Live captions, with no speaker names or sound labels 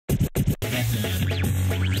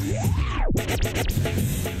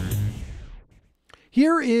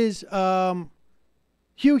Here is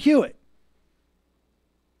Hugh Hewitt.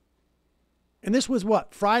 And this was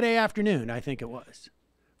what? Friday afternoon, I think it was.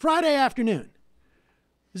 Friday afternoon.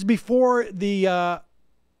 This is before the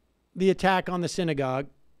attack on the synagogue.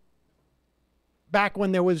 Back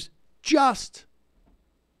when there was just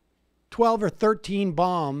 12 or 13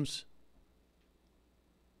 bombs.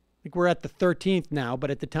 I think we're at the 13th now,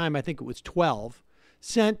 but at the time I think it was 12.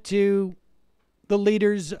 Sent to the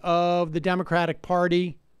leaders of the Democratic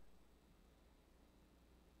Party.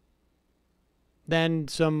 Then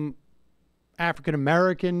some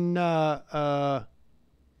African-American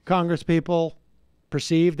congresspeople,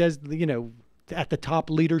 perceived as, at the top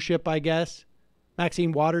leadership, I guess.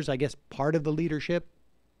 Maxine Waters, I guess, part of the leadership.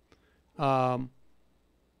 But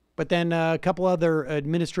then a couple other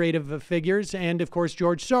administrative figures, and, of course,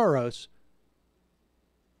 George Soros.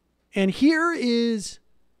 And here is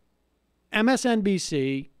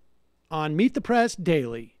MSNBC on Meet the Press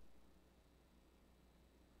Daily,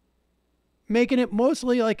 making it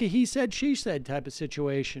mostly like a he said, she said type of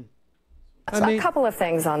situation. A couple of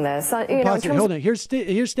things on this. Hold on. Here's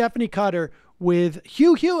Stephanie Cutter with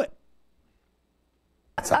Hugh Hewitt.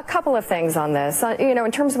 A couple of things on this.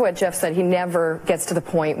 In terms of what Jeff said, he never gets to the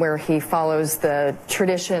point where he follows the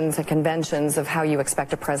traditions and conventions of how you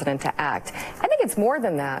expect a president to act. I think it's more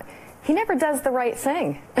than that. He never does the right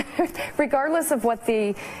thing. Regardless of what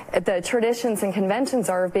the traditions and conventions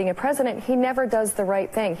are of being a president, he never does the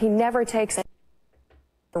right thing. He never takes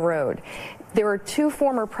the road. There were 2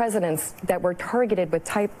 former presidents that were targeted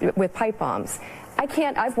with pipe bombs.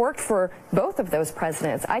 I've worked for both of those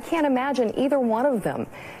presidents. I can't imagine either one of them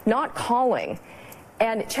not calling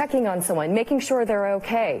and checking on someone, making sure they're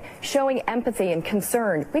okay, showing empathy and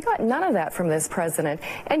concern. We got none of that from this president.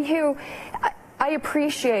 And Hugh, I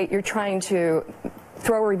appreciate you're trying to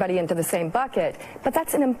throw everybody into the same bucket, but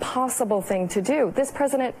that's an impossible thing to do. This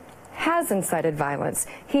president has incited violence.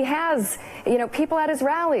 He has, people at his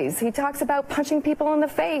rallies. He talks about punching people in the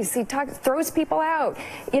face. He throws people out.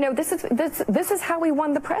 This is how we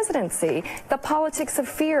won the presidency. The politics of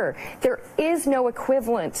fear. There is no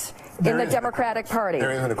equivalent in the Democratic Party.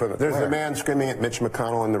 There is an equivalent. There's a man screaming at Mitch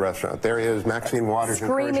McConnell in the restaurant. There is Maxine Waters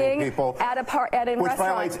encouraging people at a which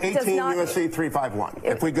violates 18 U.S.C. 351.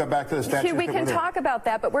 If we go back to the statute, we can talk about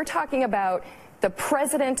that, but we're talking about the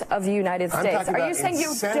President of the United States. Are you saying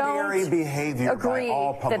you don't behavior agree by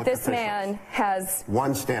all public that this officials. man has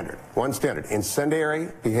one standard? Incendiary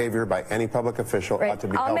behavior by any public official ought to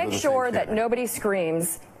be held to the same I'll make sure that standard. nobody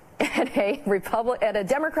screams at a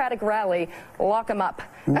Democratic rally, lock him up.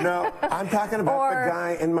 No, I'm talking about the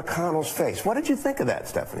guy in McConnell's face. What did you think of that,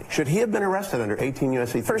 Stephanie? Should he have been arrested under 18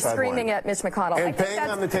 U.S.C. 351? For screaming at Mitch McConnell. And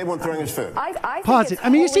banging on the table and throwing his food. Pause it.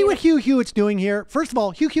 You see what Hugh Hewitt's doing here? First of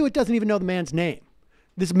all, Hugh Hewitt doesn't even know the man's name.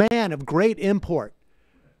 This man of great import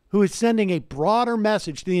who is sending a broader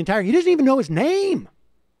message to the entire... He doesn't even know his name.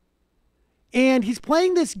 And he's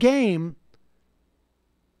playing this game...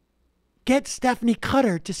 Get Stephanie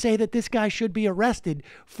Cutter to say that this guy should be arrested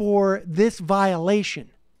for this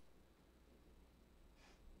violation.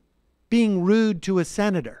 Being rude to a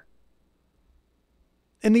senator.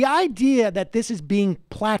 And the idea that this is being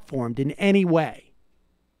platformed in any way.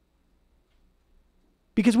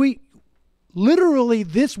 Because literally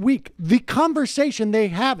this week, the conversation they're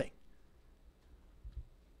having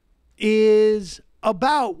is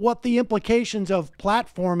about what the implications of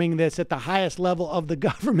platforming this at the highest level of the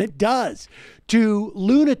government does to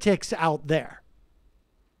lunatics out there.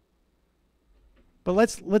 But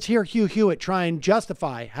let's hear Hugh Hewitt try and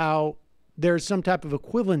justify how there's some type of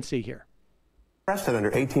equivalency here. Arrested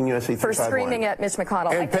under 18 U.S.C. 351. For screaming at Mitch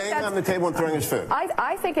McConnell. And banging on the table and throwing his food.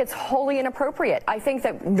 I think it's wholly inappropriate. I think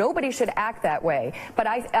that nobody should act that way. But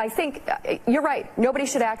I think, you're right, nobody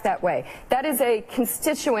should act that way. That is a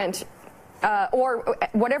constituent... or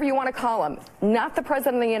whatever you want to call him, not the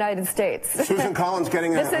President of the United States. Susan Collins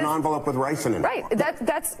getting an envelope with rice in it. Right,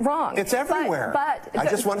 that's wrong. It's everywhere. But I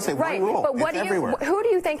just want to say one rule. But it's everywhere. Who do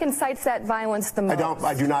you think incites that violence the most?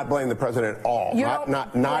 I do not blame the president at all. You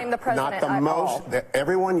don't blame the president not the at most. all.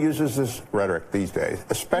 Everyone uses this rhetoric these days,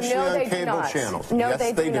 especially on cable channels. No, yes,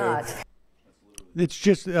 they do do not. It's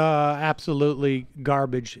just absolutely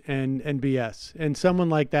garbage and BS. And someone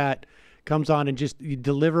like that comes on and just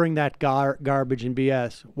delivering that garbage and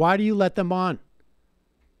BS. Why do you let them on?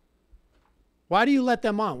 Why do you let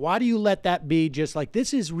them on? Why do you let that be just like,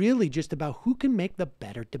 this is really just about who can make the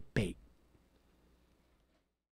better debate?